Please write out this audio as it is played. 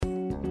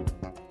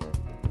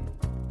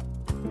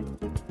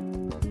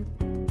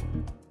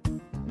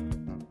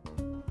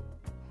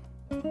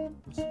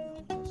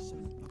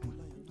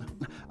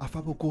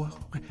Afaboko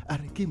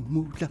areke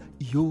mutla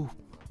yo.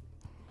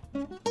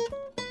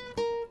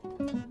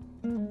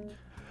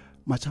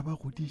 Machaba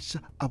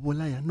godisha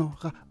abola ya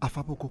noga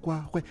afaboko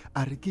kwagwe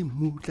areke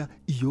mutla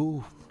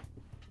yo.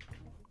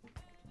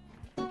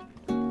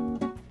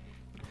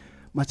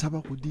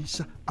 Machaba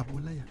godisha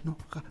abola ya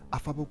noga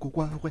afaboko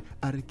kwagwe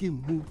areke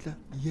mutla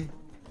ye.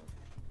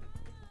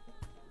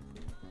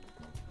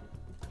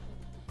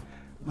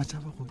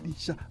 Machaba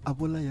godisha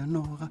abola ya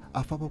noga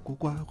afaboko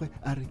kwagwe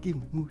areke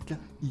mutla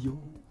yo.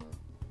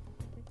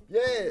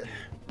 Yeah.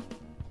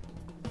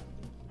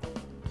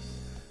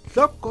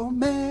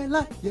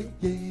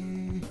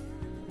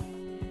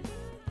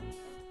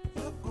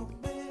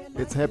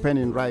 It's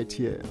happening right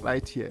here.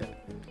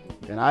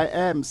 And I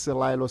am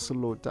Selaelo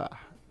Selota,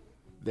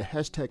 the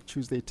hashtag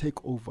Tuesday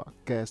Takeover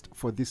guest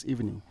for this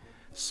evening.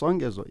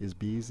 Songezo is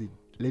busy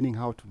learning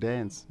how to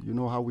dance. You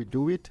know how we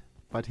do it,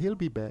 but he'll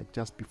be back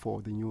just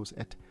before the news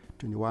at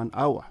 21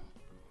 hour.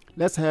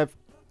 Let's have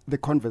the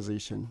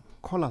conversation.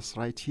 Call us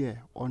right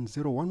here on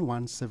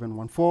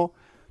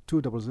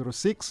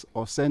 011-714-2006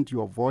 or send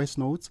your voice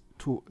notes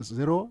to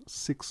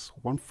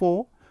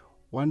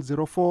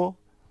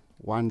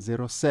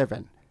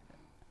 0614-104-107.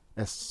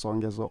 As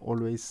Songezo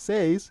always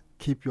says,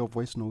 keep your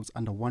voice notes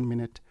under 1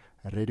 minute,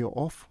 radio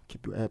off,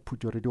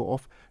 put your radio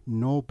off,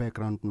 no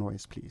background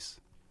noise, please.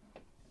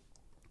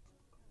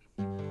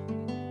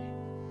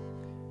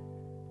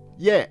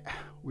 Yeah,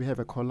 we have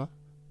a caller.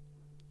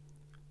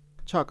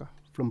 Chaka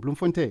from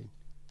Bloemfontein.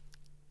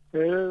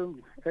 Hello,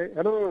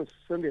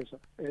 Sunday,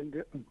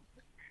 and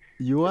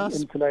you are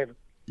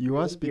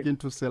speaking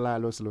to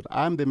Selaelo Selota.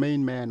 I'm the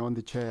main man on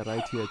the chair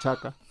right here,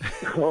 Chaka.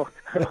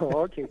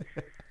 Okay.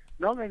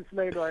 No, man,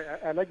 Selaelo,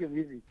 I like your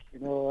music,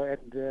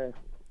 and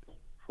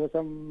for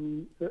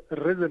some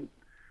reason,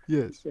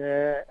 yes,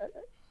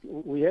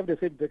 we have the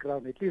same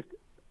background, at least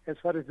as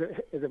far as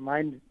the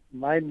minds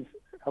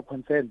are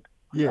concerned.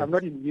 Yes. I'm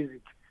not in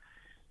music,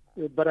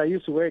 but I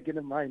used to work in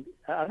a mine.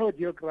 I know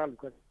Deal Kral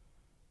because.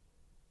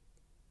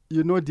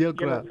 You know Deal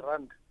Kral?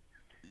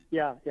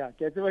 Yeah.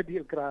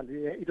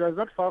 It was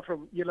not far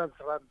from Elas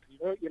Rand. You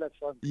know Elas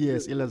Rand?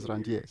 Yes, Elas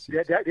Rand, yes.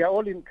 They are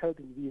all in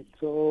Keltonville.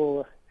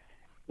 So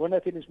when I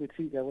finished with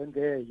Sig, I went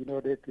there, the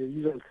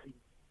usual thing.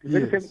 The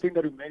very same thing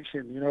that you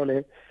mentioned,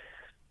 like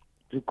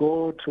you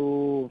go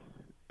to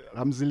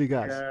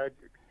Ramziligas,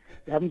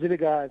 and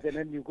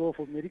then you go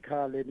for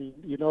medical, and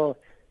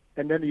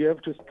and then you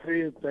have to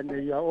strip, and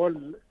you are all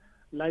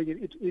like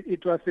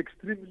it was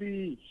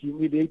extremely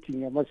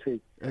humiliating, I must say.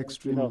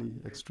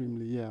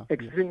 Extremely, yeah.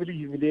 Extremely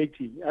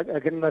humiliating. I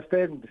can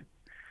understand.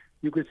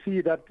 You could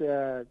see that,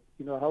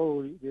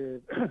 how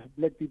the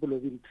black people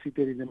have been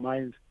treated in the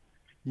mines.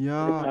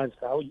 Yeah.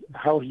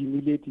 How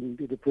humiliating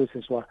the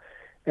process was.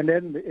 And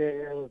then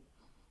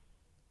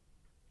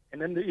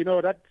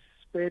that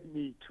spurred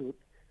me to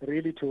the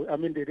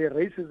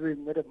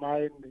racism at the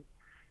mine,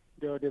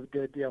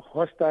 the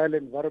hostile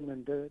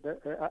environment.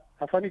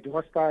 I find it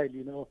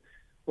hostile,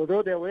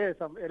 although there were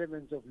some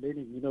elements of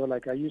learning,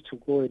 like I used to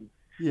go and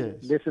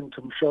listen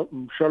to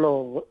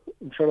Msholo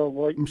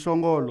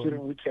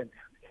during weekend.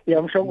 Yeah,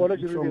 Mshongolo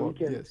during the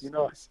weekend,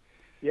 yes.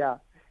 Yeah.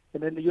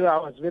 And then, I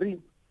was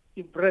very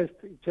impressed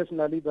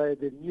personally by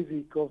the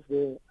music of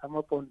the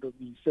Amapondo.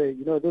 Say,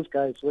 those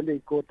guys, when they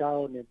go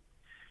down and,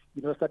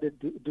 started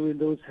doing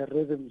those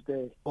rhythms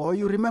there. Oh,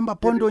 you remember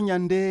Pondo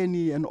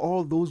Nyandeni and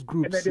all those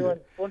groups. And then there was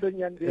Pondo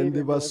Nyandeni. And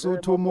the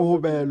Basotho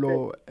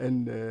Mohobelo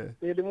and... the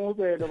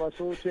Mohobelo,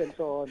 Basotho and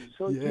so on.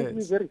 So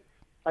it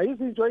I used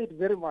to enjoy it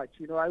very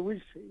much. I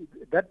wish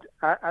that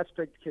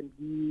aspect can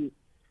be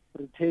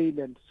retained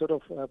and sort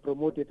of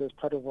promoted as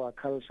part of our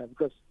culture,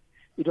 because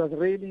it was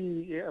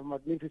really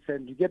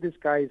magnificent. You get these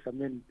guys,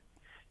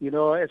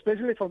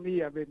 especially for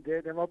me,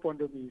 they're up on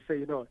me.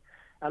 Say,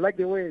 I like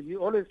the way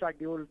you always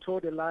they will toe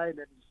the line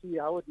and see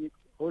how they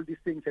hold these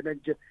things and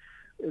then just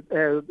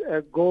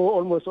go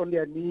almost on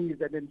their knees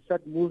and then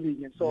start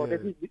moving and so on.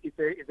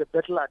 It's a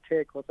battle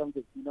attack or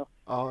something,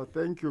 Oh,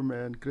 thank you,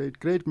 man.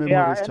 Great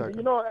memories,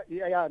 Chaka.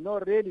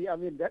 Really.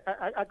 I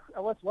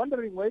was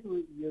wondering when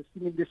you're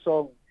singing this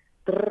song.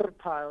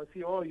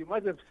 You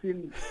must have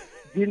been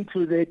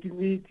to the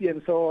community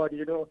and so on,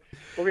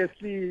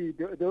 Obviously,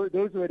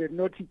 those were the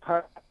naughty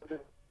parts of the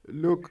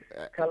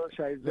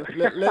culture.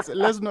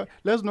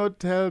 Let's not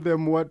tell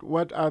them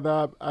what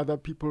other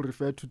people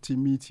refer to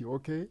Timiti,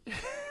 okay?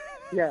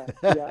 Yeah.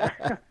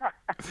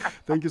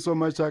 Thank you so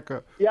much,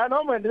 Chaka. Yeah,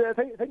 no, man.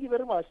 Thank you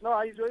very much. No,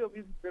 I enjoy your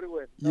music very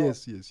well. No.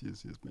 Yes,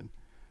 man.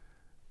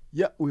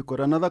 Yeah, we got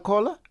another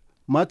caller.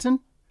 Martin?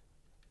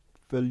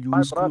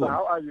 My brother,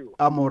 how are you?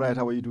 I'm all right.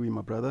 How are you doing,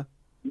 my brother?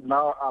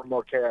 No, I'm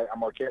okay.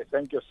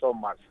 Thank you so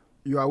much.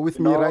 You are with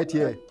me right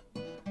here.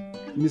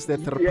 Mr.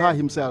 Therpa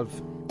himself.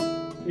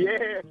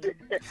 Yeah.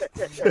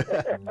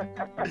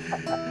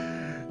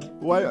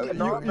 Why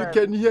you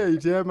can hear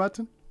it, yeah,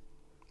 Martin?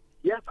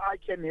 Yes, I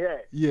can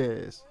hear.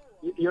 Yes.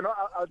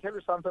 I'll tell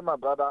you something, my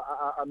brother.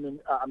 I'm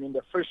in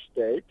the Free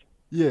State.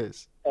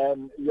 Yes.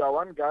 And you are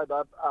one guy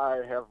that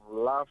I have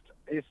loved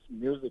his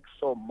music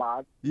so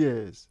much.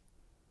 Yes.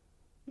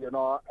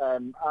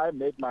 and I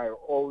made my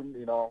own,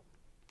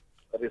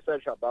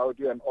 research about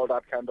you and all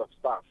that kind of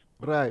stuff.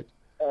 Right.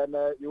 And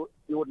you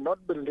would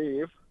not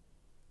believe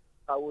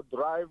I would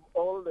drive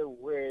all the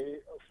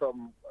way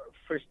from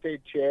Free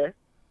State here,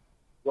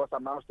 because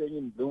I'm now staying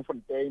in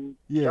Bloemfontein,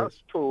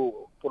 just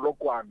to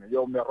Polokwane,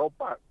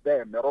 Meropa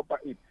there, Meropa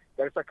East.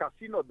 There's a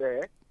casino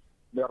there,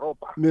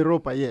 Meropa.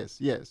 Meropa,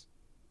 yes.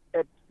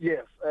 At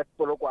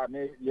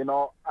Polokwane,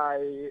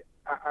 I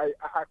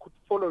could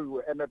follow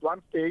you. And at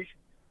one stage,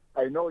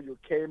 I know you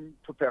came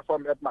to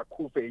perform at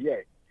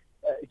Makufe,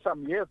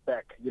 some years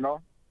back,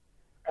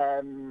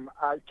 And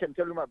I can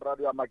tell you, my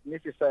brother, you are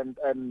magnificent.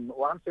 And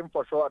one thing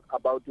for sure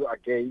about you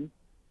again,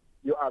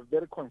 you are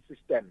very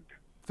consistent.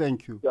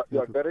 Thank you. You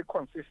are very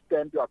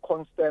consistent. You are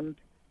constant.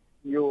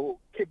 You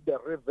keep the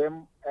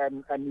rhythm,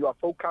 and you are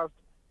focused,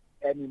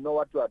 and you know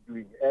what you are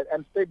doing.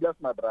 And stay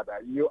blessed, my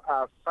brother. You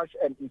are such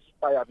an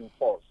inspiring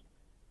force.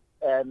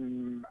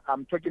 And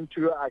I'm talking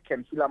to you. I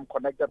can feel I'm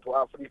connected to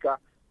Africa.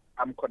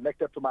 I'm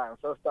connected to my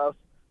ancestors.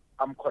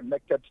 I'm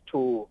connected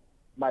to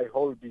my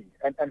whole being.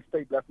 And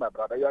stay blessed, my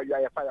brother. You are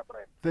a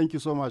firebrand. Thank you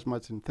so much,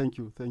 Martin. Thank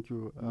you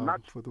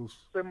for those.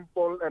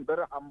 Simple and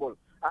very humble.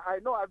 I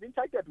know I've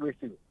interacted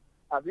with you.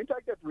 I've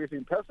interacted with you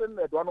in person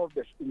at one of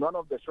the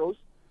shows.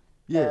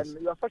 Yes. And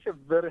you are such a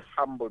very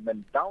humble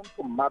man, down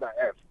to Mother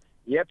Earth,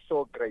 yet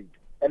so great.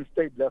 And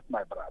stay blessed,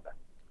 my brother.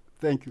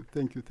 Thank you.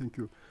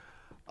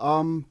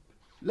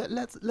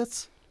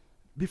 Let's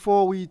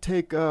before we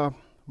take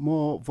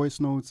more voice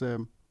notes,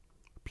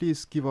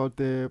 please give out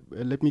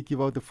let me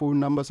give out the phone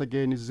numbers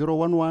again. It's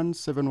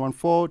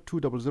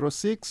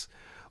 011-714-2006,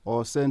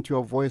 or send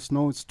your voice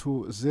notes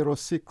to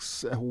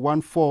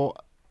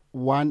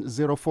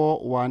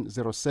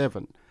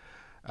 0614-104-107.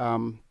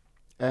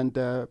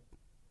 And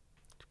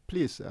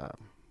please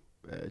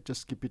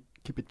just keep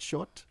it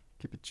short.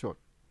 Keep it short.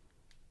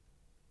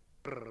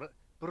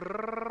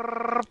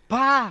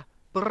 Pa,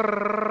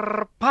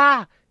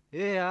 pa,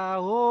 yeah,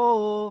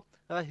 oh,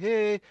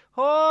 hey,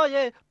 oh,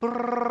 yeah,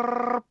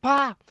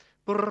 pa,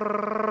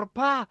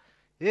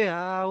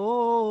 yeah,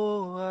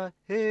 oh,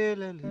 hey,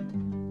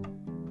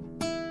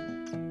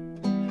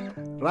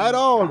 Right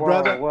on,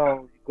 brother.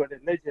 Wow, you got a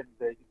legend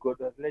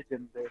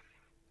there.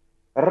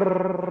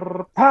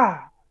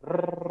 Pa,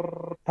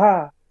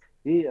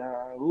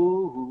 yeah,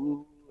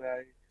 oh,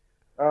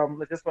 I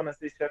just want to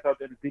say shout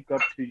out and big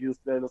up to you,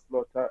 Selaelo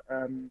Selota.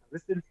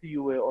 Listen to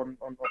you on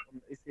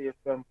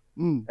SAFM,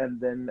 and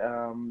then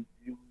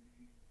you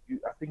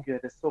I think you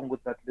had a song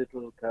with that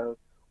little girl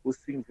who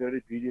sings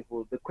very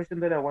beautiful. The question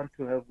that I want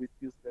to have with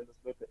you, Selaelo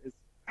Selota, is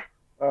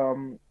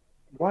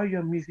why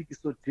your music is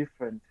so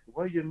different?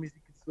 Why inspired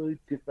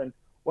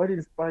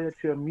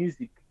your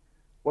music?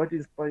 What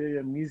inspired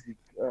your music?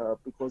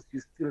 Because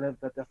you still have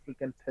that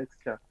African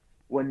texture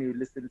when you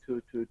listen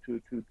to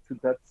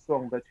that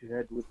song that you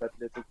had with that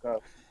little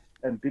girl,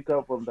 and pick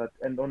up on that.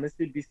 And on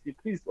SABC,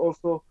 please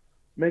also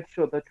make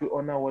sure that we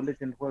honor our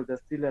legend while they're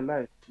still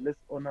alive. Let's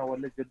honor our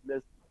legend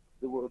that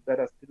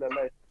are still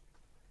alive.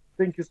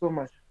 Thank you so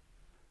much.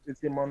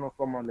 It's Emmanuel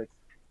from Alex.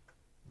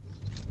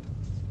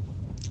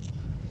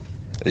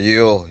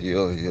 Yo.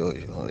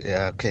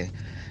 Yeah, okay.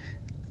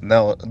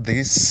 Now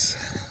this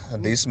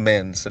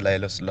man,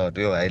 Selaelo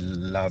Selota, I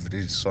love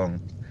this song.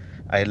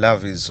 I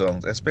love his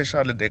songs,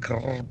 especially the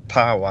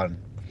Krpa one.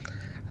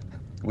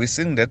 We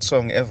sing that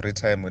song every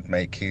time with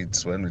my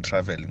kids when we're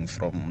traveling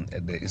from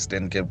the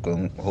Eastern Cape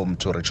going home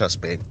to Richards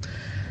Bay.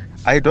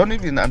 I don't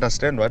even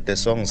understand what the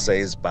song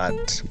says,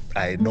 but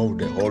I know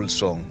the whole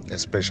song,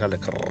 especially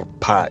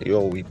Krpa.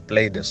 We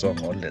play the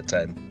song all the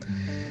time.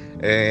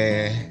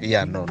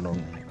 No.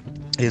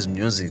 His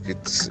music,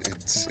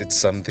 it's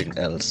something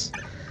else.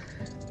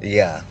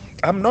 Yeah.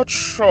 I'm not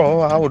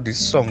sure how this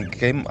song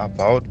came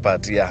about,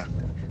 but yeah.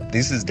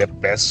 This is the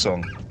best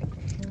song.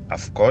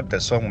 I've got the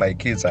song. My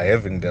kids are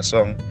having the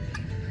song.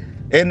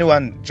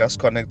 Anyone just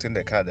connect in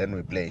the car, then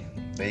we play.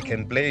 They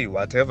can play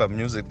whatever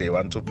music they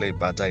want to play,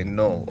 but I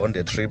know on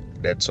the trip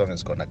that song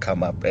is gonna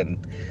come up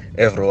and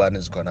everyone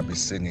is gonna be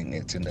singing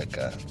it in the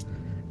car.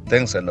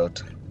 Thanks a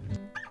lot.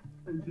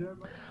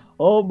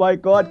 Oh my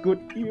God, good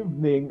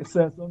evening,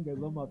 Sir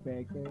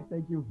Songezomapeke.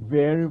 Thank you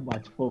very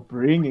much for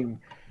bringing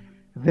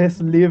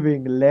this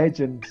living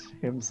legend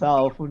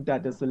himself,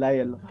 Untate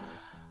Selaelo.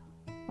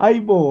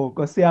 Aibo,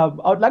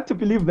 I would like to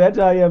believe that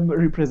I am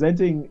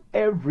representing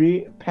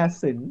every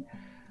person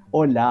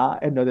Ola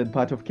and northern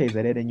part of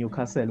KZN and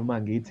Newcastle,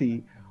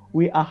 Umangiti.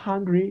 We are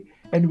hungry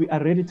and we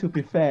are ready to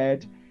be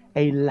fed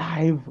a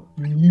live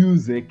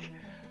music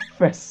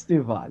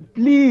festival.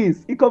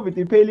 Please,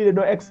 Ikoviti,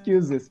 no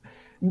excuses.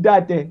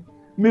 Ndate,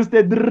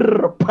 Mr.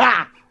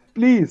 Drpa,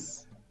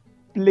 please,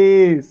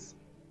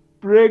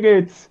 bring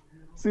it.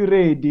 See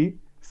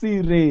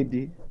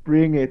ready,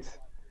 bring it.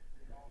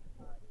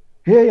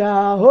 Hey,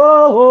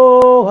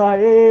 ho,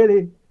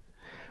 haere,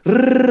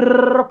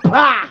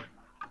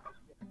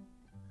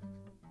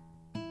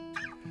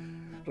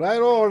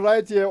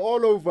 right here,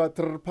 all over.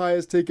 Trpa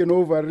has taken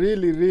over.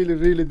 Really, really,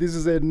 really. This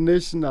is a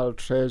national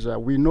treasure.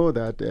 We know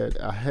that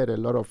I had a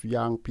lot of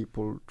young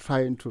people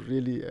trying to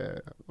really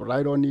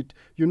write on it.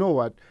 You know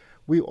what?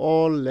 We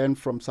all learn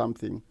from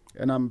something,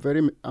 and I'm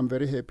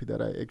very happy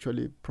that I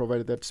actually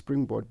provided that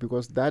springboard,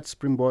 because that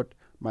springboard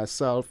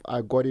myself,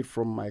 I got it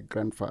from my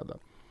grandfather.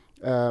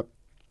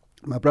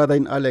 My brother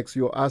in Alex,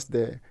 you asked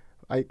there,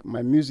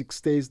 my music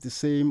stays the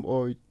same,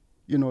 or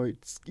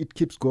it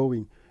keeps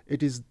going.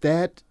 It is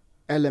that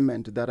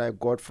element that I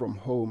got from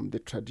home, the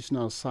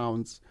traditional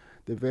sounds,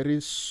 the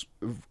very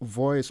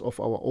voice of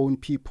our own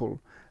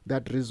people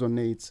that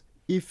resonates.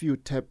 If you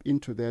tap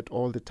into that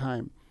all the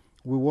time,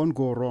 we won't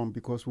go wrong,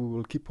 because we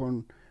will keep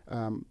on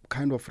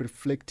kind of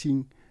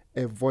reflecting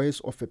a voice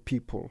of a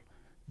people.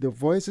 The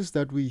voices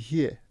that we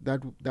hear,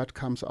 that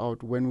comes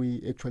out when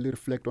we actually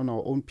reflect on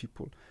our own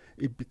people,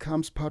 it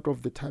becomes part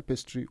of the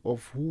tapestry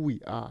of who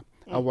we are,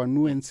 our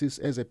nuances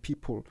as a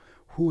people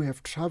who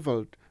have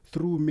traveled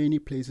through many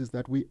places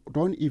that we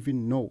don't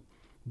even know,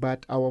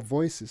 but our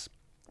voices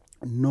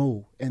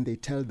know, and they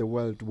tell the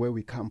world where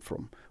we come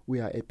from. We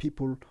are a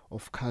people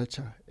of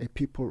culture, a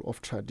people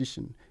of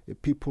tradition, a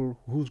people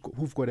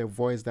who've got a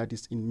voice that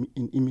is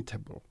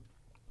inimitable.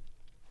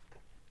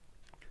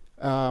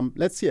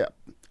 Let's hear.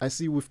 I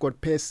see we've got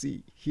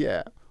Percy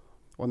here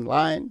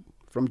online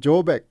from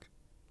Joburg.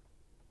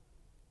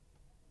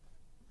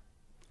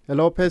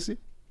 Hello, Percy.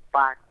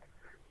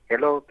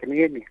 Hello, can you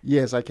hear me?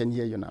 Yes, I can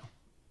hear you now.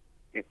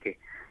 Okay.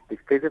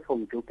 It's Percy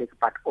from Joburg,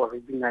 but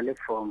originally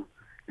from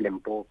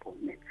Limpopo.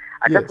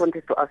 I just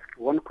wanted to ask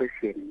one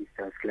question,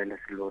 Mr. Selaelo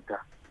Selota.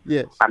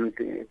 Yes. I'm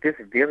this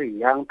very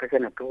young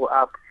person. I grew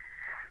up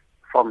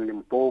from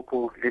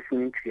Limpopo,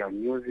 listening to your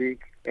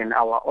music, and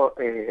our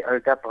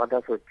elder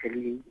brothers were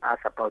telling us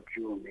about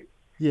you, man.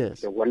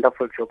 Yes. The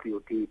wonderful job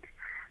you did.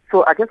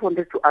 So I just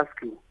wanted to ask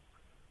you,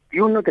 do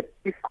you know the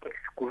place called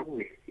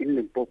Sikurue in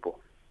Limpopo?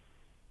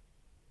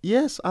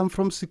 Yes, I'm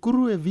from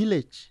Sikurue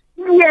village.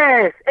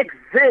 Yes,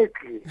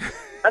 exactly.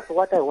 That's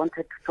what I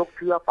wanted to talk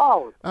to you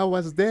about. I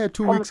was there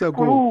 2 weeks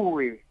ago.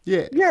 Sikurue.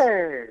 Yes.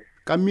 Yes.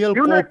 Camille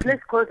Do you know a Kopi.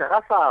 place called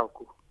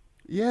Rasako?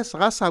 Yes,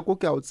 Rasako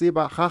ke a o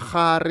tseba, ga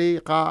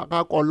Gare,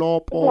 ga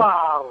Kolopo.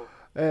 Wow.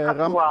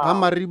 Ga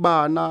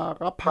Maribana,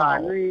 ga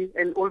Phao.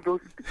 And all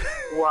those.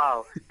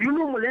 Wow. Do you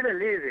know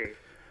Molebelebe?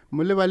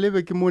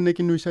 Molebelebe ke mo ne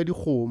ke nwesha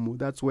dikgomo.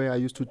 That's where I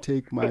used to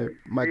take my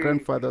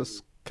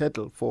grandfather's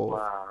cattle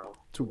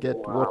to get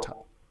water.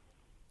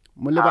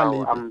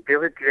 Molebelebe. I'm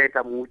very glad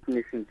I'm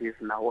witnessing this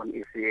now on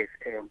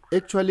SAFM.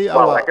 Actually,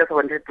 I just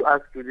wanted to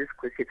ask you this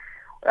question.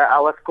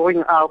 I was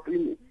growing up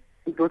in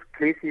those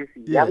places.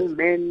 Young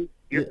men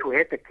used to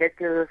have the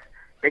cattle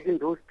back in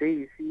those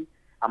days.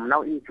 I'm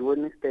now in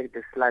Johannesburg,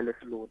 the Selaelo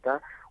Selota.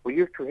 We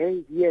used to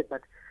have here,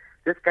 but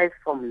this guy's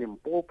from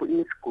Limpopo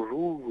in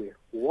Sikurue.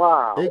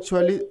 Wow.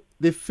 Actually,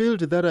 the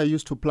field that I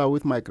used to plow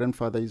with my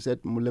grandfather is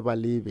at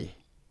Molebelebe.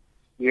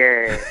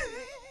 Yeah.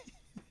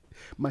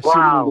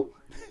 Wow.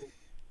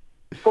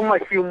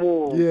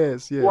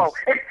 Yes. Wow.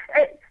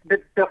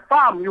 The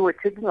farm you were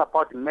talking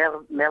about,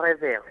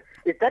 Merevere,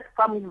 is that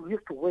farm you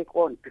used to work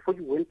on before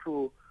you went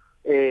to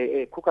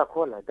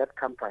Coca-Cola, that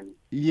company?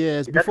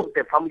 Yes. Is that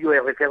the farm you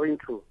were referring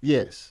to?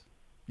 Yes.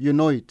 You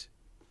know it.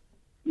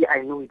 Yeah,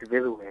 I know it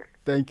very well.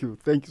 Thank you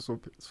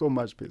so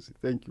much, Percy.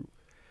 Thank you.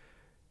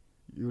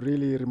 You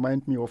really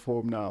remind me of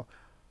home now.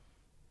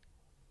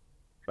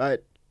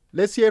 Right.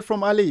 Let's hear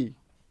from Ali.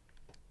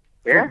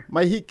 Yeah?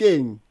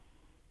 Mahikeng.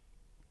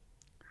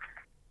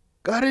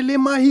 Karile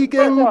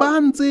Mahikeng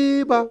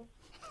bantsiba.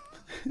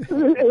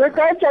 Le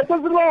kae tjata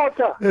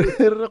Selota?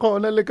 Re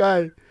gona le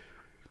kae?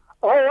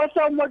 Wa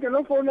sama ke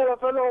no phone la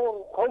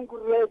fellow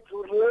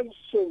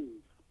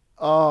congratulations.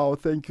 Oh,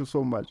 thank you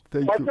so much.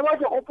 Thank you. Ba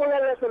ke gopola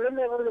le se le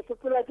ne le se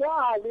pela ke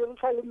le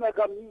ntshale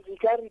mega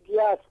music a re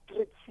dia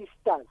Street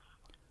Sisters.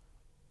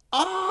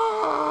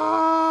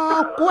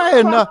 Ah,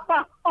 kwena.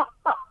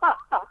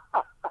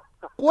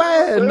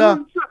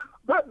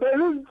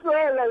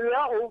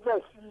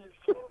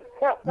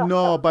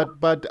 No,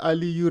 but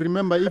Ali, you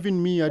remember,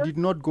 even me, I did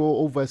not go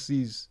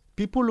overseas.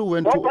 People who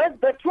went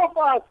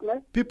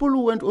people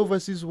who went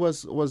overseas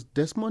was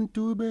Desmond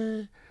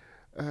Dube.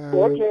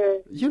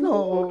 You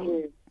know.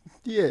 Okay.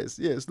 Yes.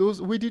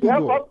 Those we didn't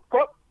go.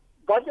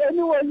 But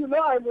anyway,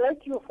 I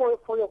like you for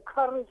your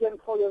courage and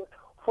for your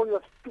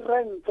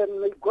strength,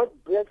 and may God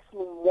bless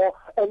you more,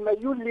 and may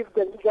you leave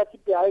the legacy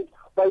behind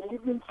by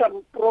leaving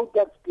some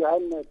products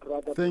behind, my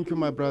brother. Thank you,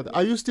 my brother.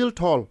 Are you still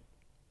tall?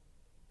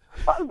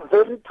 I'm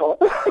very tall.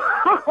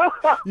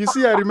 You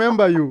see, I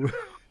remember you.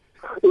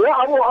 Yeah,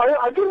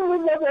 I don't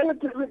remember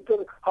anything.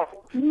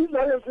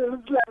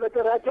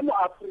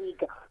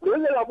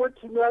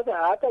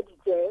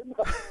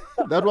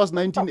 That was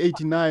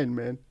 1989,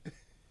 man.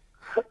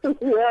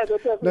 Yeah,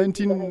 that was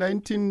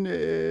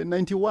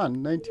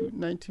 1991,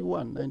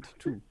 91,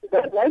 92.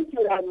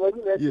 91 when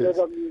you had Yes.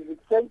 music.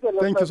 Thanks a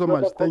lot, Thank you so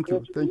brother. much. Thank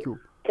you. Thank you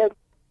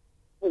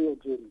for your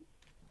journey.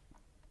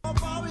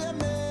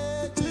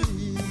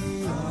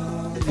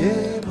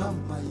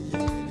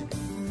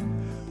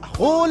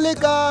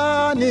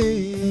 Polokwane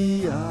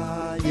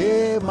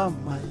aye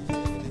mama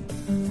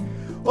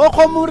o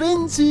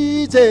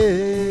khomurintshitse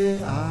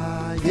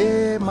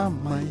aye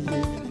mama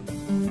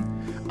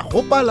a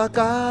gopala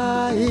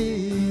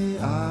kae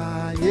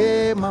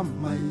aye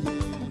mama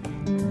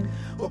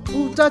o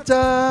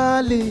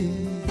putatale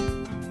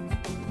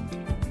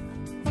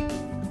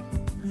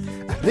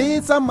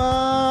re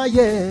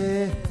tsamaye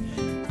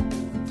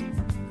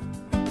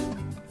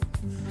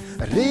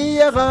re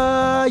ye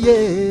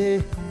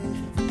gae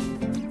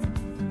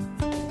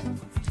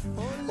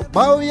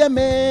bao ya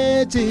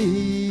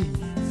metsi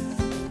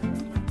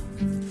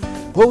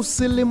ho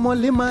selemo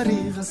le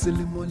mariga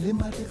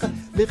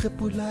le ge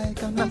pula e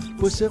kana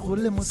bošego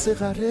le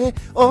mosegare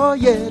o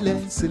yele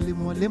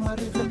selemo le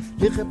mariga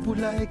le ge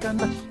pula e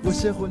kana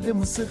bošego le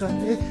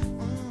mosegare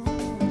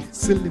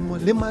selemo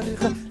le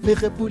mariga le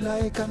ge pula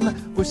e kana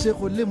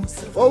bošego le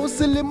mosegare o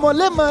selemo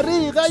le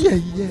mariga ye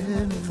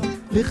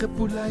le ge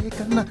pula e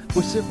kana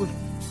bošego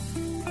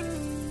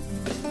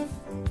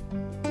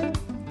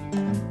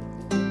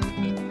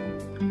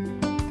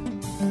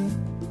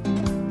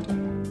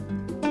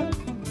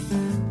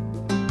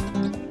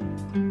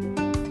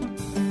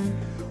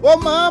o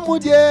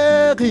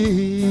mamudiegi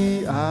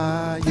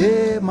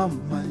aye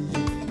mama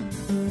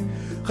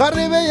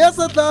garebe ya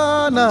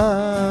satlana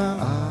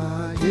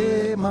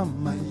aye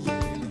mama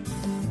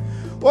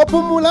o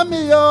phumula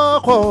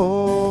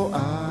meyogo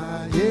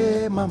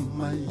aye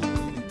mama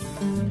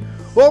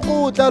o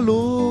kutla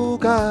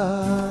luka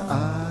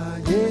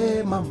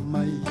aye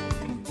mama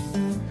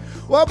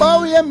o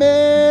bauye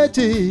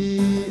metsi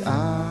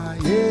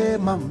aye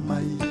mama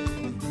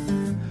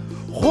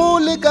go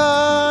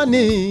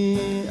lekane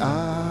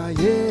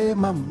aye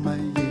mama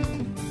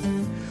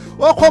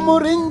o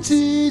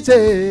khomurintshitse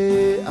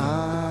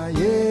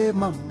aye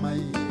mama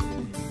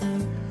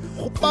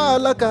go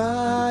pala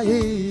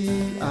kae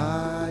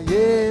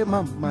aye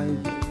mama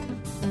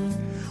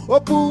o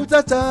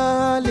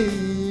putatale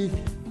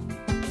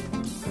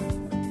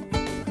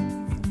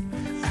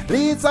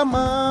re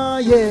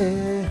tsamaye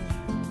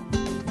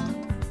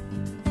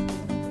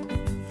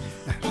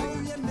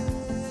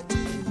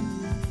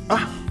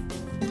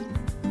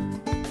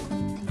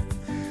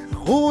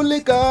go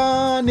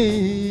lekane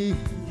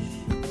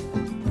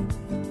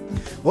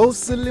o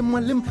selemo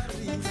le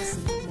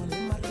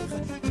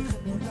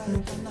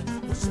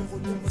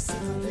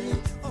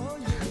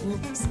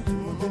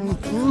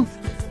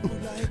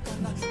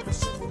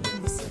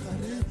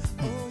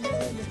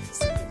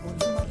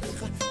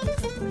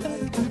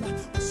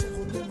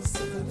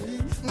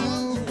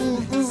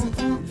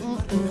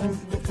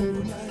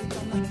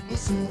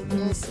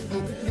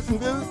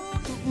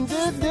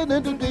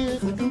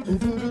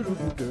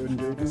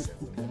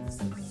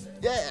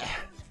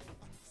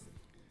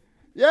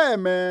Yeah,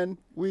 man.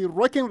 We're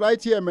rocking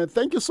right here, man.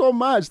 Thank you so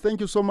much. Thank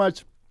you so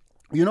much.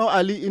 You know,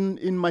 Ali, in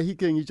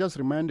Mahikeng, he just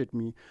reminded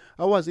me.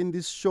 I was in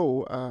this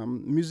show,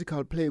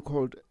 musical play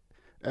called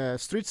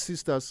Street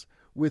Sisters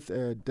with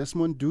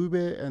Desmond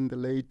Dube and the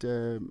late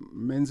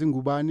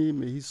Menzingubani.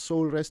 May his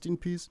soul rest in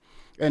peace.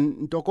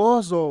 And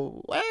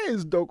Dokozo, where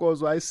is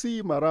Dokozo? I see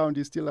him around.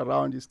 He's still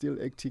around. He's still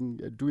acting,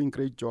 doing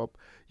great job.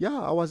 Yeah,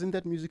 I was in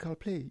that musical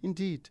play,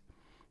 indeed.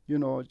 You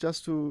know,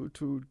 just to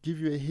give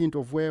you a hint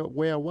of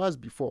where I was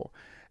before.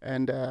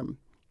 And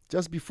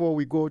just before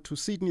we go to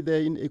Sydney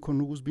there in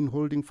Ekonu, who's been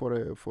holding for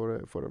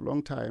a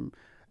long time,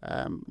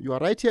 you are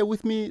right here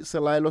with me,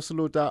 Selaelo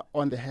Selota,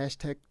 on the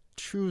hashtag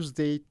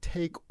Tuesday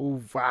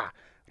Takeover,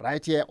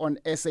 right here on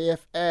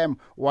SAFM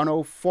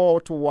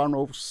 104 to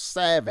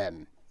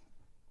 107.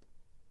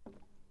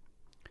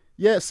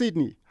 Yeah,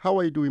 Sydney, how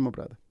are you doing, my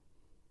brother?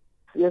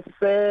 Yes,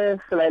 sir,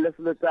 Selaelo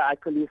Selota. I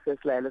call you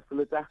Selaelo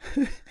Selota.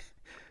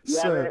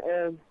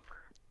 Sir.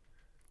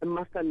 A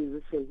master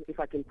musician, if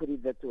I can put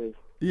it that way.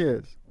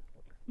 Yes.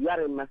 You are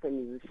a master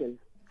musician.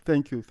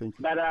 Thank you.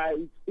 But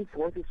if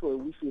horses were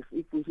wishes,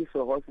 if wishes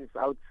were horses,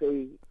 I would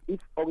say if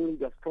only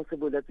it was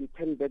possible that we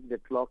turn back the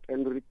clock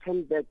and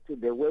return back to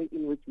the way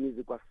in which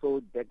music was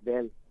sold back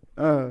then.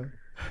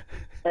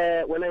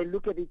 When I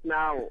look at it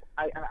now,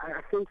 I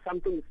think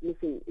something is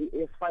missing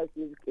as far as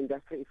music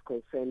industry is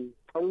concerned.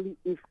 Only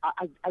if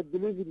I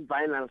believe in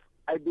vinyls,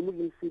 I believe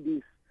in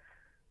CDs.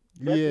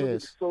 That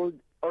music sold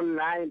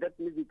online, that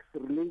music's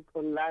released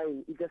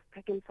online. It has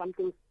taken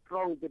something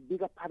strong, the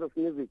bigger part of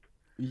music.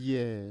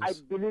 Yes. I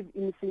believe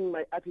in seeing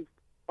my artist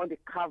on the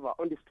cover,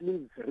 on the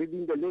sleeves,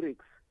 reading the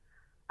lyrics.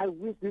 I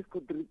wish this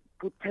could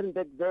turn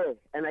back there.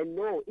 And I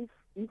know if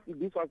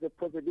this was a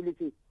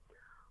possibility,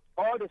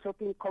 all the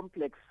shopping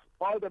complex,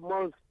 all the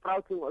malls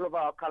sprouting all over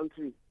our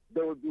country,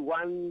 there will be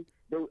one,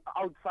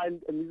 I would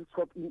find a music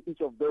shop in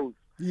each of those.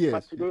 Yes.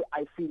 But today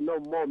I see no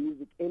more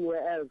music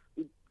anywhere else.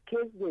 It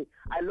kills me.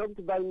 I love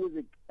to buy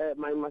music,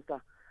 my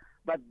master,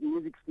 but the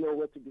music's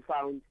nowhere to be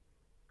found.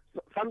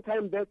 So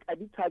sometime back, I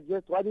did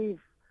suggest, what if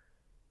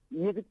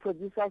music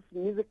producers,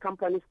 music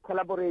companies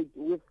collaborate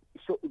with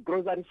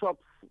grocery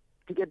shops,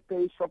 Ticket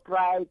Pay,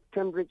 ShopRite,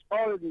 Cambridge,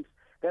 all of this,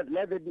 that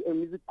let there be a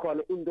music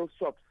corner in those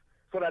shops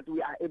so that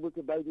we are able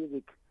to buy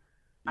music.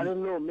 I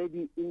don't know,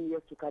 maybe in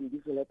years to come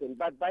this will happen.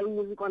 But buying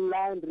music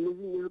online,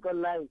 releasing music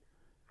online,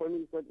 for me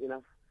it's not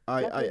enough.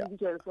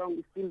 A song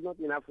is still not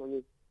enough for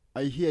me.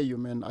 I hear you,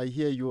 man. I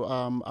hear you.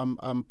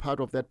 I'm part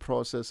of that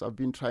process. I've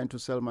been trying to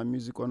sell my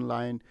music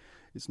online.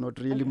 It's not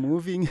really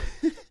moving,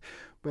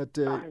 but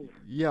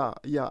yeah,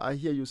 I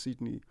hear you,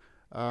 Sydney.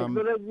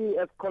 Technology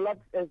has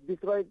collapsed, has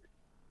destroyed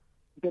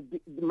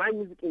my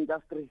music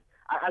industry.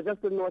 I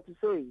just don't know what to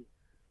say,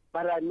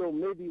 but I know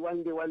maybe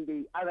one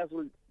day others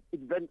will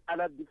invent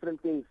other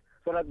different things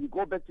so that we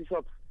go back to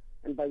shops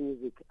and buy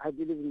music. I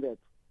believe in that.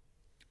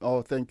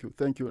 Oh, thank you.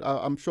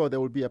 I'm sure there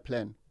will be a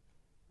plan.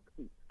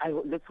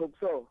 Let's hope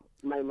so,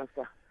 my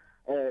master.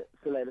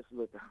 Selaelo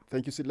Selota.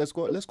 Thank you, Sid. Let's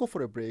go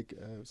for a break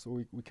so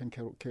we can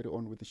carry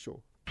on with the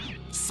show.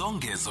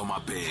 Songezo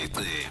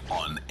Mapete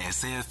on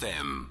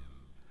SAFM.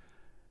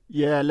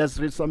 Yeah, let's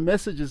read some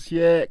messages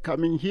here.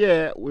 Coming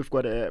here, we've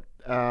got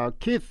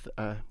Keith.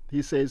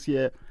 He says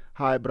here,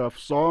 hi, bruv,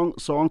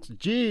 songs,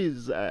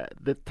 geez,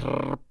 the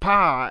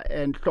Trpa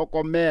and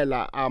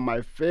Tlokomela are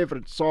my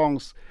favorite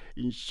songs.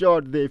 In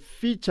short, they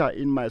feature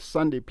in my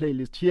Sunday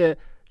playlist here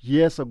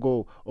years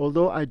ago.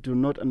 Although I do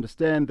not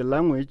understand the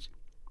language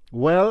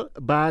well,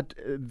 but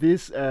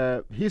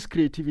his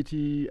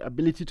creativity,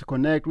 ability to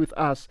connect with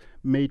us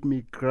made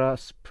me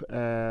grasp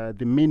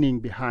the meaning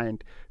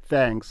behind.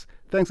 Thanks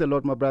a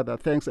lot, my brother.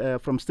 Thanks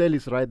from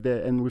Stelis right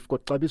there. And we've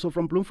got Tabiso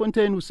from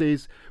Bloemfontein who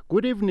says,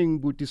 good evening,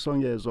 Buti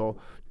Songezo,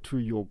 to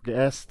your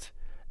guest.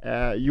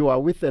 You are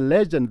with a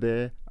legend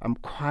there. I'm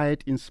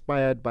quite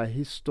inspired by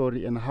his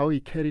story and how he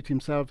carried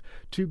himself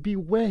to be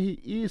where he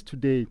is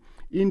today.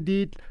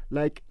 Indeed,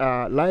 like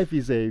life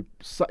is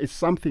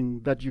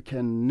something that you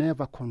can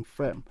never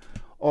confirm.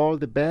 All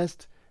the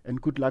best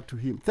and good luck to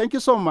him. Thank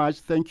you so much.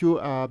 Thank you.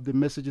 The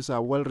messages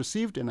are well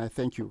received, and I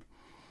thank you.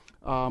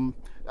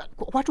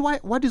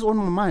 What is on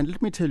my mind?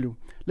 Let me tell you.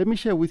 Let me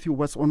share with you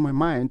what's on my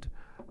mind.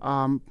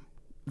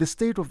 The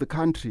state of the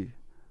country,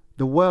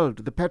 the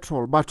world, the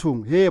petrol,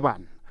 Batung,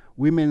 Heban,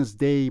 Women's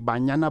Day,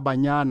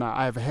 Banyana.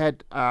 I've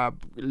had a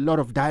lot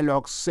of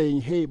dialogues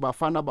saying, hey,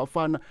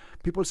 Bafana.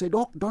 People say,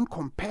 don't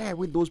compare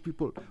with those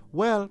people.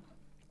 Well,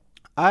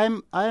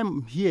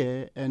 I'm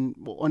here and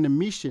on a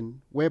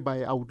mission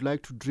whereby I would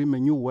like to dream a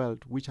new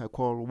world, which I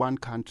call one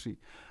country.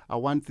 I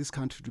want this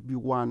country to be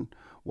one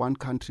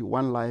country,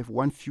 one life,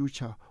 one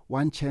future,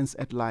 one chance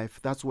at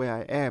life. That's where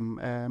I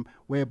am,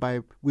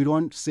 whereby we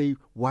don't say,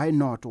 why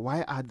not?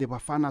 Why are the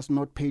Bafanas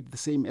not paid the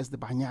same as the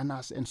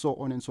Banyanas, and so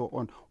on and so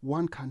on.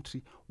 One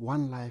country,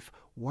 one life,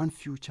 one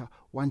future,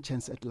 one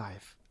chance at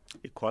life.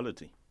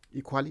 Equality,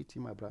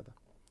 my brother.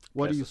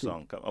 What do you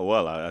think?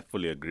 Well, I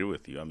fully agree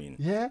with you. I mean,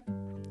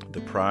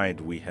 the pride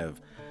we have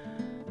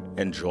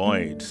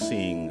enjoyed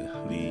seeing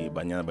the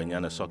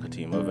Banyana soccer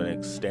team over an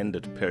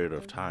extended period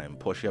of time.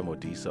 Portia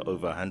Modisa,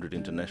 over 100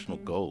 international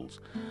goals.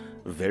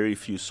 Very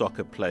few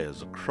soccer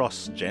players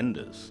across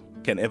genders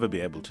can ever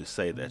be able to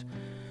say that.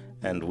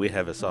 And we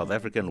have a South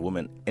African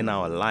woman in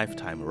our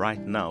lifetime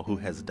right now who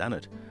has done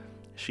it.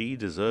 She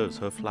deserves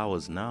her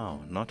flowers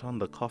now, not on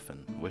the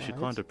coffin, where she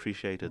can't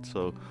appreciate it.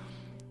 So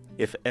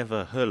if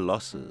ever her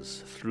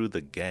losses through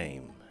the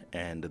game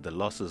and the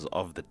losses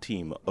of the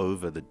team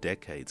over the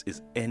decades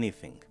is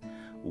anything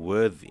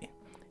worthy,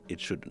 it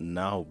should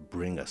now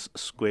bring us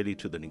squarely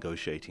to the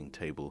negotiating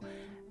table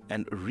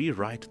and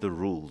rewrite the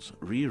rules,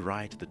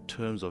 rewrite the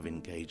terms of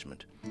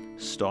engagement,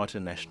 start a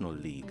national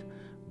league,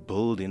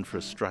 build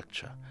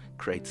infrastructure,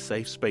 create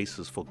safe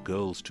spaces for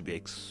girls to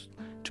be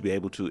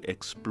able to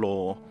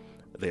explore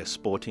their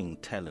sporting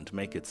talent,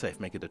 make it safe,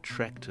 make it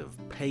attractive,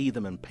 pay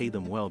them and pay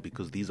them well,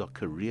 because these are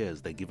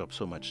careers. They give up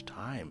so much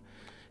time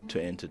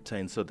to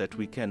entertain, so that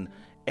we can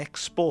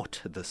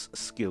export this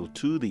skill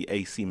to the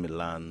AC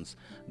Milans,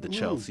 the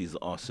Chelsea's,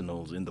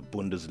 Arsenals, in the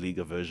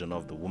Bundesliga version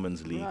of the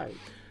Women's League,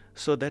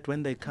 so that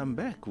when they come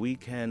back, we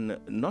can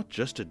not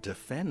just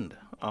defend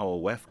our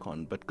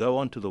WAFCON, but go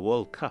on to the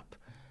World Cup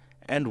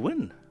and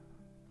win.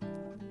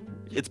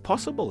 It's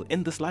possible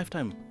in this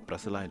lifetime,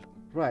 Selaelo.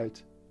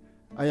 Right.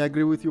 I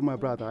agree with you, my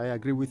brother. I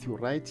agree with you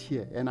right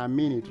here. And I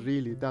mean it,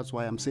 really. That's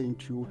why I'm saying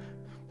to you,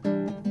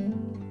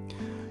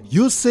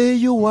 you say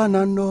you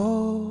wanna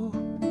know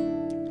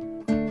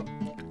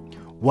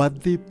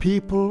what the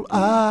people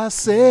are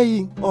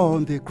saying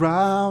on the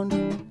ground.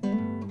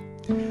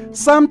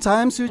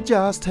 Sometimes you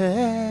just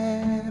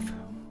have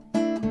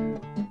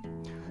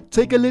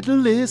take a little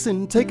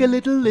listen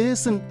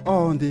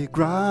on the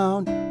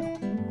ground.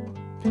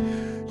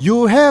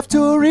 You have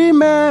to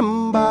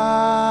remember,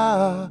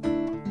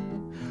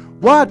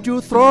 what you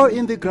throw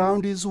in the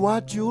ground is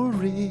what you'll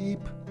reap.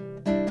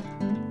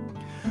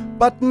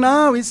 But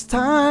now it's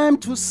time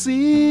to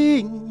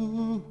sing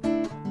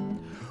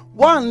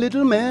one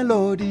little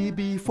melody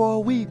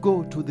before we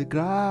go to the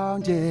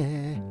ground,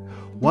 yeah.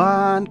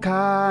 One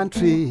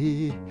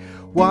country,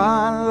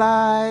 one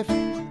life,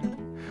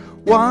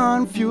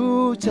 one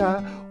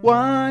future,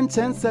 one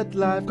chance at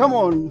life. Come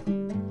on.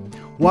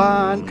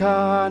 One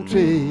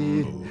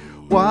country,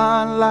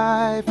 one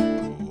life,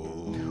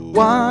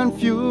 one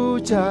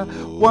future,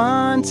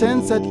 one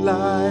chance at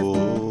life.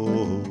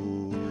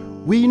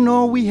 We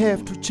know we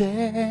have to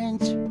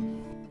change,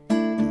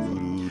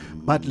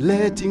 but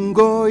letting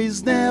go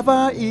is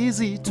never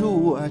easy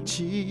to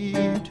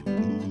achieve.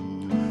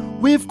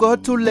 We've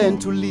got to learn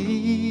to live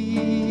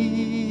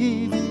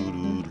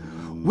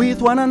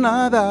with one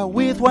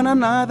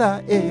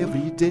another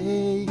every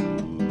day.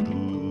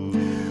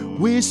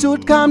 We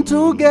should come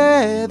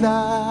together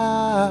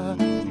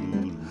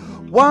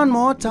one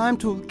more time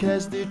to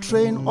catch the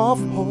train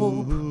of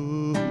hope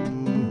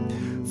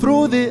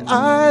through the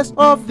eyes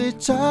of the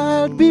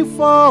child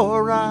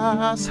before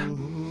us.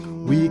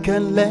 We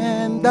can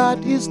learn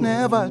that it's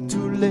never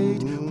too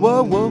late.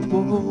 Whoa, whoa,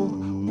 whoa.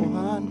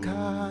 One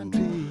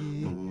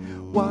country,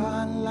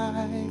 one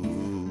life,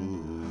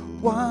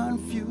 one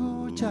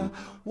future,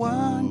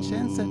 one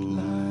chance at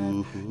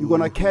life. You're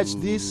gonna catch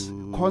this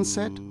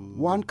concert,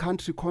 One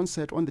Country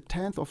concert, on the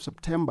 10th of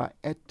September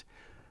at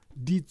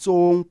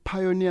Ditsong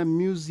Pioneer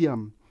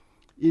Museum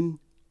in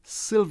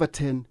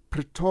Silverton,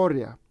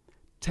 Pretoria.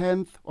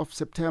 10th of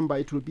September,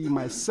 it will be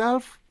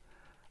myself,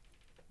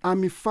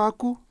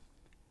 Amifaku,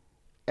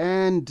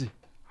 and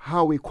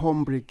Howie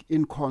Combrick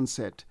in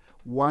concert.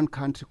 One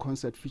Country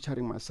concert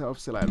featuring myself,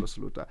 Selaelo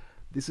Selota.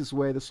 This is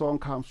where the song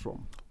comes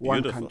from.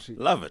 One Beautiful. Country.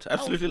 Love it.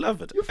 Absolutely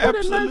love it.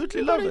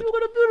 Absolutely love it. You've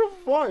got a beautiful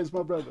voice,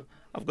 my brother.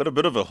 I've got a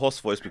bit of a hoarse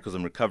voice because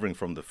I'm recovering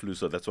from the flu,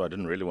 so that's why I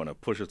didn't really want to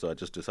push it. So I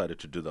just decided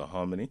to do the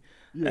harmony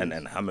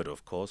and hum it,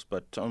 of course.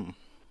 But I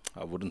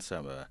wouldn't say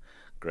I'm a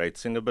great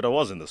singer, but I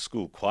was in the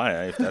school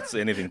choir, if that's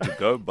anything to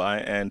go by,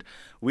 and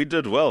we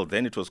did well.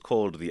 Then it was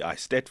called the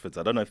Eisteddfords.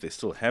 I don't know if they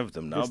still have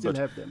them now, but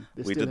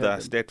we did the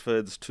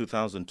Eisteddfords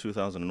 2000,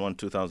 2001,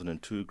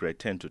 2002, grade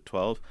 10 to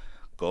 12.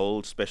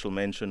 Gold special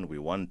mention, we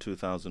won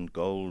 2000.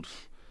 Gold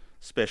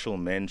special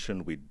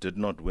mention, we did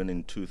not win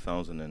in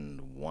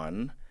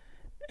 2001.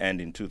 And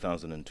in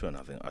 2002, and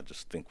I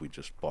just think we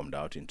just bombed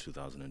out in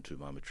 2002,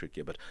 my matric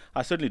year. But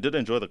I certainly did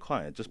enjoy the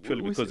choir, just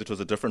purely because it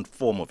was a different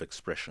form of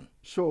expression.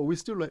 Sure, we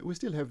still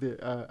have the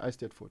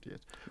Eisteddford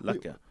yet.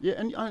 Yeah,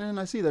 and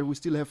I see that we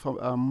still have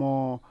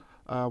more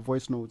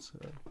voice notes.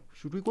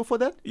 Should we go for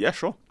that? Yeah,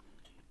 sure.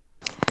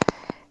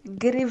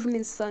 Good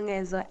evening,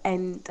 Songezo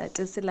and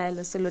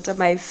Selaelo Selota,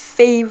 my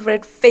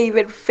favorite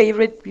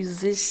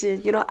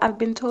musician. You know, I've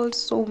been told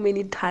so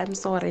many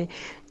times, sorry,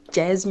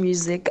 jazz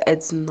music,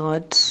 it's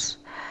not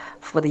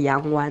for the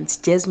young ones.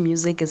 Jazz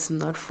music is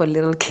not for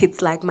little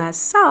kids like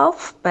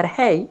myself. But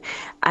hey,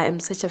 I am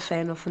such a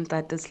fan of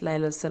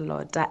Selaelo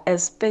Selota,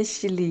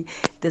 especially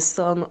the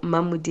song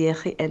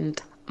Mamudiegi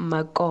and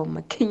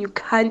Makoma. Can you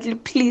kindly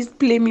please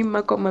play me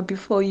Makoma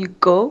before you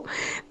go?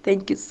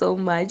 Thank you so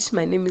much.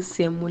 My name is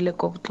Siamule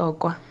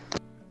Koptlokwa.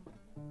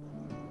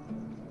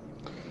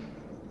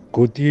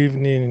 Good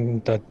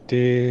evening,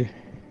 Tate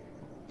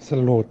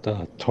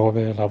Selota,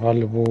 Thobela ba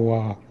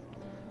Leboa,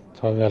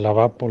 Thobela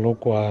ba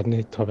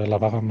Polokwane, Thobela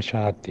ba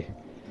Gamshati.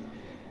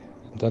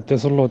 Tate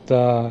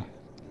Selota,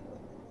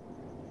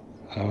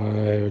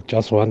 I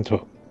just want to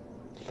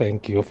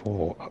thank you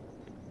for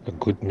a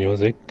good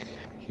music.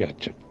 Yeah,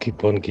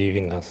 keep on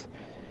giving us.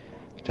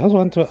 Just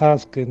want to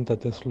ask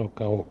Tate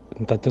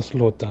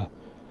Selota,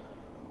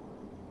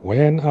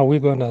 when are we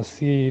gonna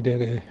see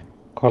the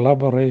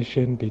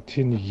collaboration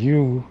between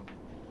you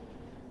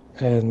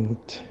and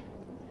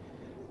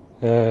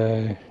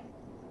the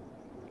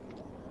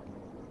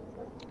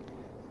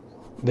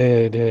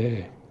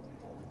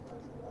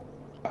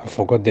I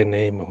forgot the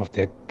name of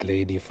that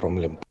lady from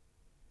Limpopo.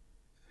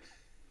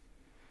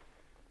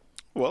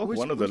 Well,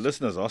 one of the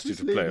listeners asked you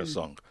to play a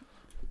song.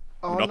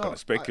 I'm not going to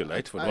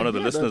speculate, but one of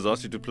the listeners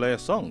asked you to play a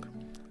song.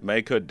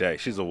 Make her day.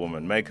 She's a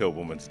woman. Make her a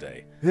woman's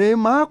day. Hey,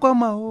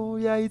 makwama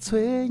ya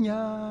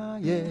itwenya,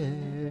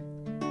 yeah.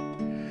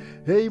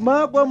 Hey,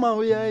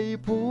 makwama ya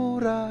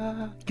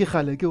ipura, ke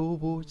khale ke o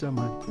botsa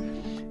man.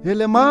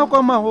 Hele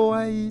makwama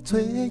ya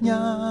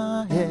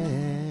itwenya,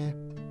 yeah.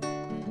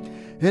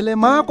 Hele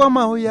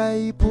makwama ya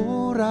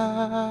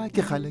ipura,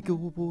 ke khale ke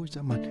o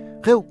botsa man.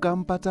 Ge o ka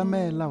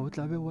mpatamela o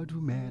tla be wa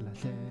dumela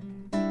hle.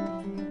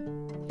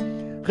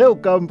 Ge o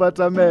ka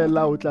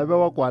mpatamela o tla be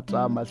wa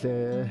kwatama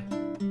hle.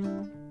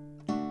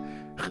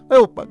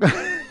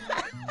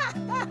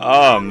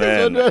 Oh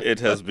man, it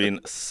has been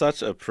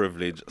such a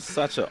privilege,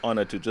 such an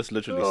honor to just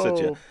literally sit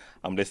here.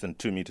 I'm less than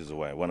 2 meters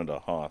away,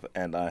 1.5,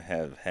 and I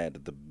have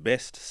had the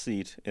best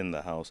seat in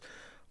the house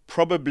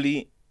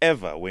probably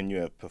ever when you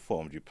have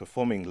performed. You're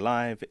performing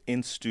live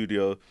in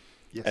studio.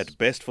 Yes. At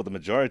best, for the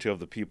majority of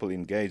the people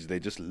engaged, they're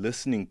just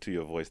listening to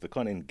your voice. They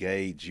can't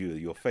engage you,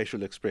 your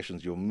facial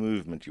expressions, your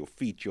movement, your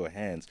feet, your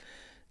hands.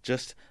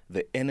 Just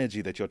the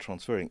energy that you're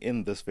transferring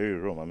in this very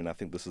room. I mean, I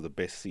think this is the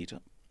best seat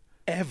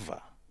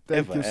ever.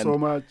 Thank you so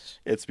much.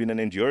 It's been an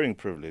enduring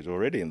privilege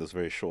already in this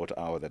very short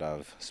hour that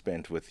I've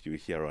spent with you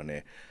here on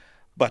air.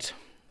 But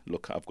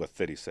look, I've got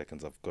 30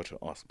 seconds. I've got to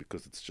ask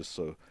because it's just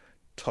so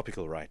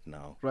topical right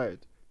now. Right.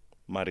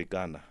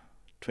 Marikana,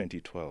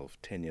 2012,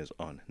 10 years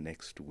on,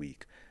 next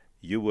week.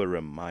 You were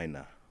a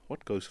minor.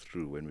 What goes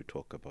through when we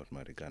talk about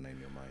Marikana in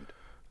your mind?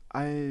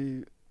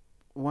 I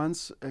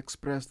once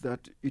expressed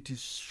that it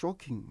is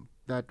shocking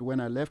that when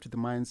I left the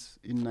mines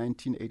in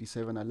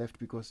 1987, I left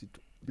because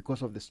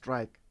because of the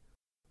strike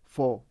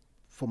for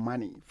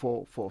money,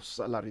 for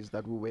salaries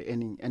that we were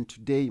earning. And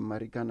today,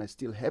 Marikana is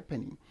still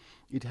happening.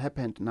 It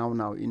happened now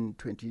in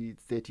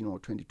 2013 or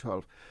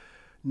 2012.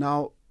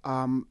 Now,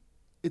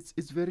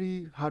 it's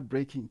very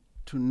heartbreaking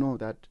to know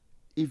that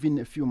even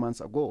a few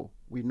months ago,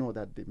 we know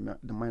that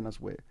the miners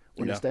were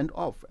on a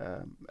standoff.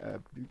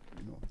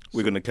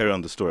 We're going to carry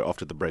on the story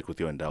after the break with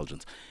your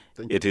indulgence.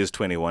 It is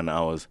 21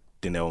 hours.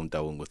 Dineo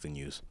Mdawung with the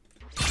news.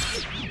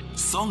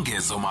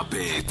 Songezo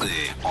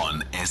Mapete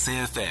on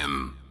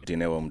SAFM.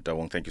 Dineo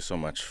Mdawung, thank you so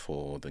much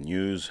for the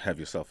news. Have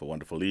yourself a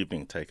wonderful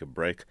evening. Take a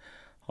break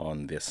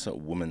on this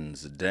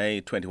Women's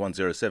Day.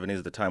 21:07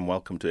 is the time.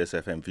 Welcome to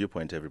SFM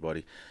Viewpoint,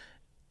 everybody.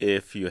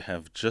 If you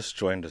have just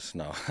joined us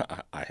now,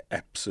 I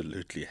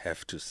absolutely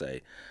have to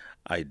say,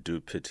 I do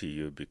pity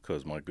you,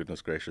 because my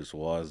goodness gracious,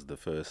 was the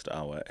first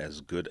hour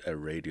as good a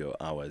radio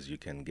hour as you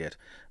can get.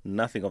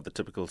 Nothing of the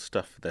typical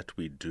stuff that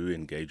we do,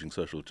 engaging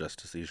social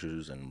justice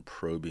issues and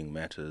probing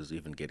matters,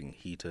 even getting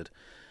heated.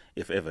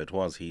 If ever it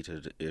was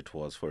heated, it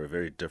was for a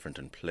very different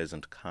and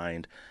pleasant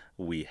kind.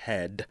 We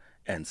had,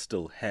 and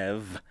still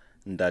have,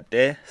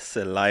 Ndate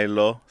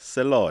Selaelo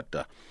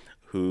Selota,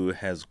 who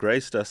has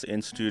graced us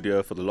in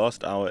studio for the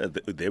last hour.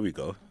 There we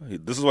go.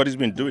 This is what he's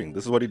been doing.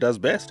 This is what he does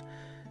best.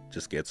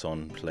 Just gets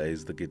on,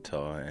 plays the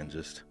guitar, and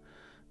just...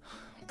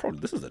 Probably,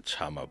 this is a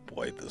charmer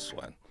boy, this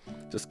one.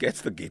 Just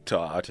gets the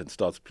guitar out and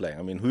starts playing.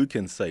 I mean, who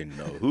can say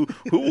no? Who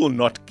will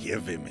not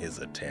give him his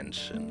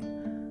attention?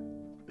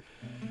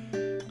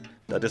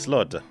 That is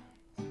Selota.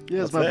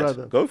 Yes, my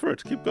brother. Go for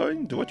it. Keep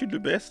going. Do what you do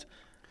best.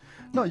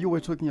 No, you were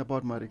talking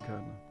about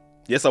Marikana.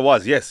 Yes, I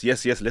was. Yes.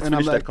 Let's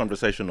finish that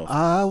conversation off.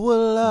 I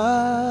will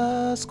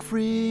ask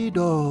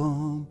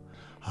freedom.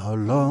 How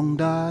long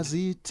does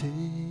it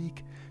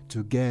take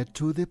to get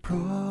to the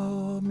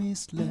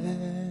promised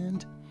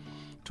land?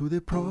 To the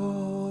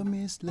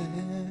promised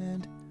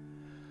land.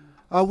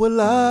 I will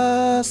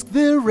ask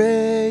the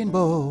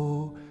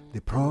rainbow,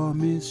 the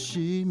promise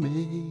she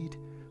made,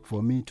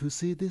 for me to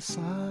see the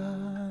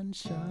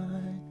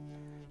sunshine,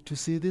 to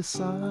see the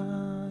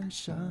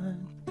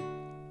sunshine.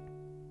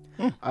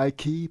 I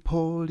keep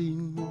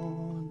holding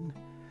on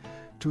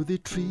to the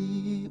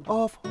tree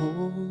of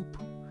hope,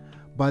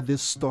 but the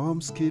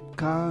storms keep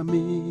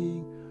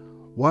coming,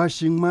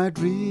 washing my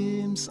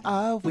dreams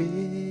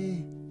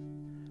away.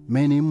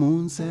 Many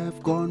moons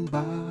have gone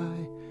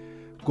by,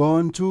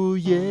 gone to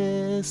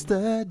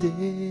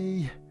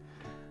yesterday.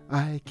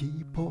 I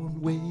keep on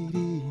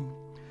waiting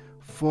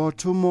for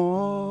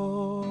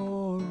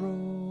tomorrow.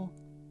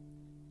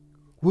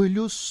 Will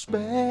you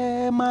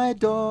spare my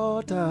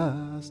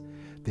daughters?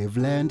 They've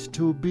learned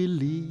to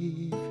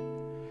believe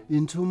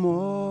in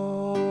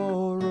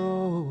tomorrow,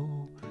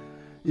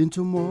 in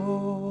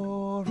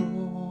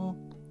tomorrow.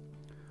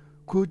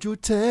 Could you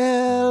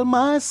tell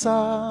my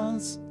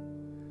sons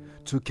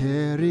to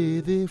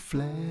carry the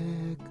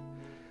flag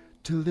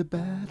till the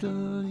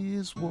battle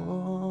is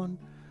won,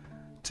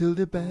 till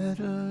the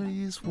battle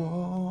is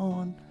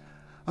won?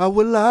 I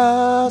will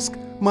ask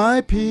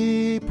my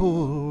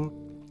people,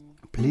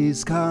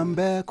 please come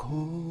back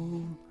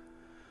home.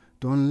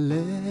 Don't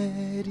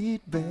let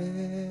it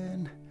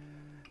burn,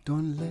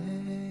 don't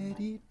let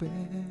it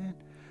burn.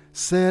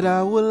 Said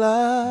I will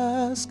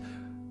ask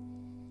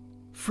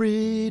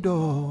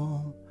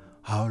freedom.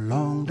 How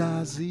long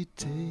does it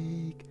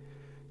take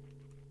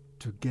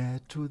to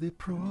get to the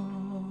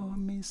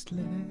promised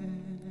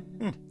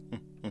land?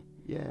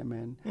 Yeah,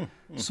 man.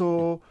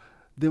 So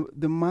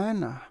the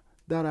miner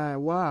that I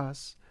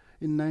was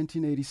in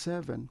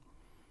 1987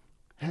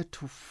 had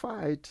to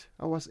fight.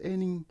 I was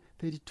earning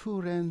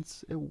 32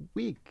 rands a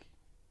week.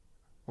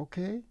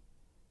 Okay?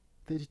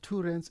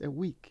 32 rands a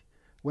week.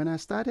 When I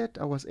started,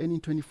 I was earning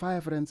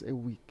 25 rands a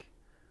week.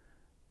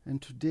 And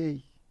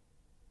today,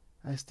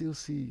 I still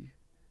see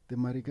the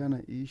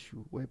Marikana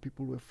issue where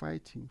people were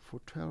fighting for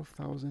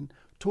 12,000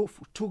 to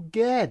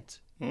get,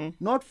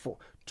 not for,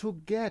 to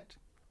get,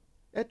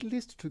 at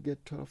least to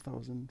get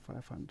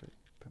 12,500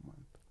 per month.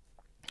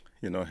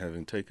 You know,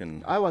 having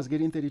taken... I was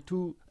getting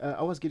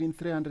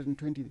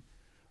 320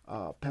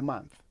 per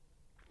month.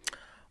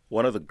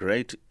 One of the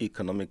great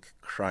economic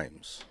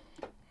crimes,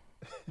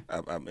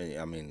 I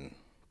mean,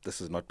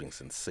 this is not being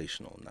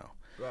sensational now.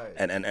 Right.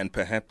 And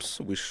perhaps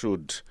we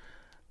should...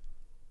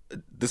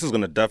 This is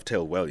going to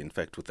dovetail well, in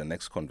fact, with the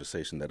next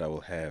conversation that I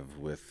will have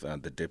with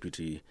the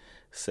Deputy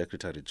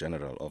Secretary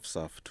General of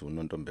SAFTU,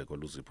 Nontombeko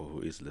Luzipo, who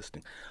is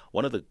listening.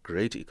 One of the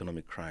great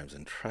economic crimes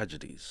and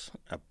tragedies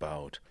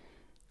about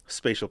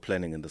spatial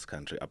planning in this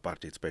country,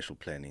 apartheid spatial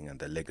planning and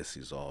the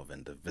legacies of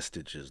and the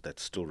vestiges that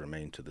still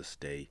remain to this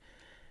day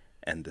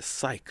and the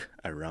psyche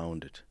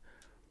around it.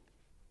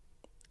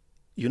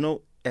 You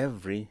know,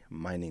 every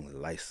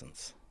mining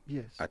license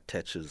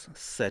attaches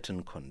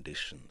certain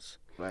conditions.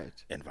 Right.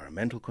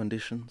 Environmental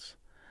conditions,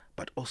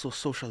 but also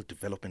social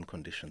development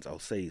conditions. I'll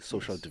say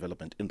social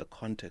development in the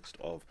context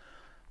of,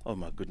 oh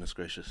my goodness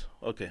gracious.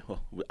 Okay,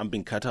 well, I'm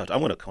being cut out. I'm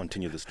going to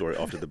continue the story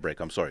after the break.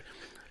 I'm sorry.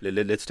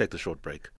 Let's take the short break.